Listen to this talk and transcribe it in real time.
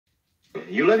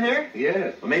You live here?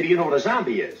 Yes. Well, maybe you know what a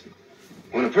zombie is.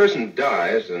 When a person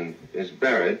dies and is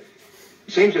buried,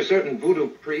 it seems there are certain voodoo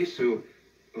priests who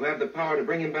have the power to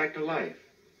bring him back to life.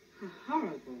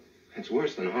 Horrible. It's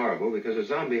worse than horrible because a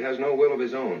zombie has no will of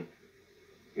his own.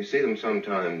 You see them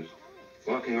sometimes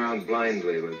walking around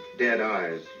blindly with dead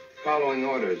eyes, following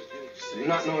orders,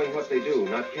 not knowing what they do,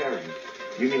 not caring.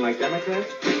 You mean like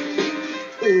Democrats?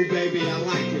 Oh, baby, I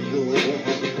like it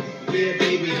raw. Yeah,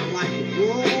 baby, I like it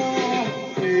raw.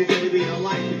 Oh, baby, I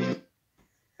like it.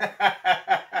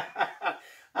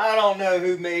 I don't know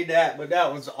who made that, but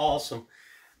that was awesome.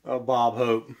 Bob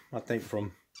Hope, I think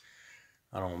from,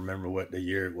 I don't remember what the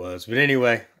year it was. But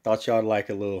anyway, thought y'all'd like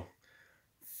a little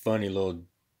funny little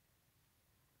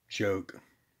joke.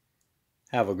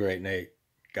 Have a great night.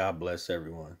 God bless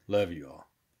everyone. Love you all.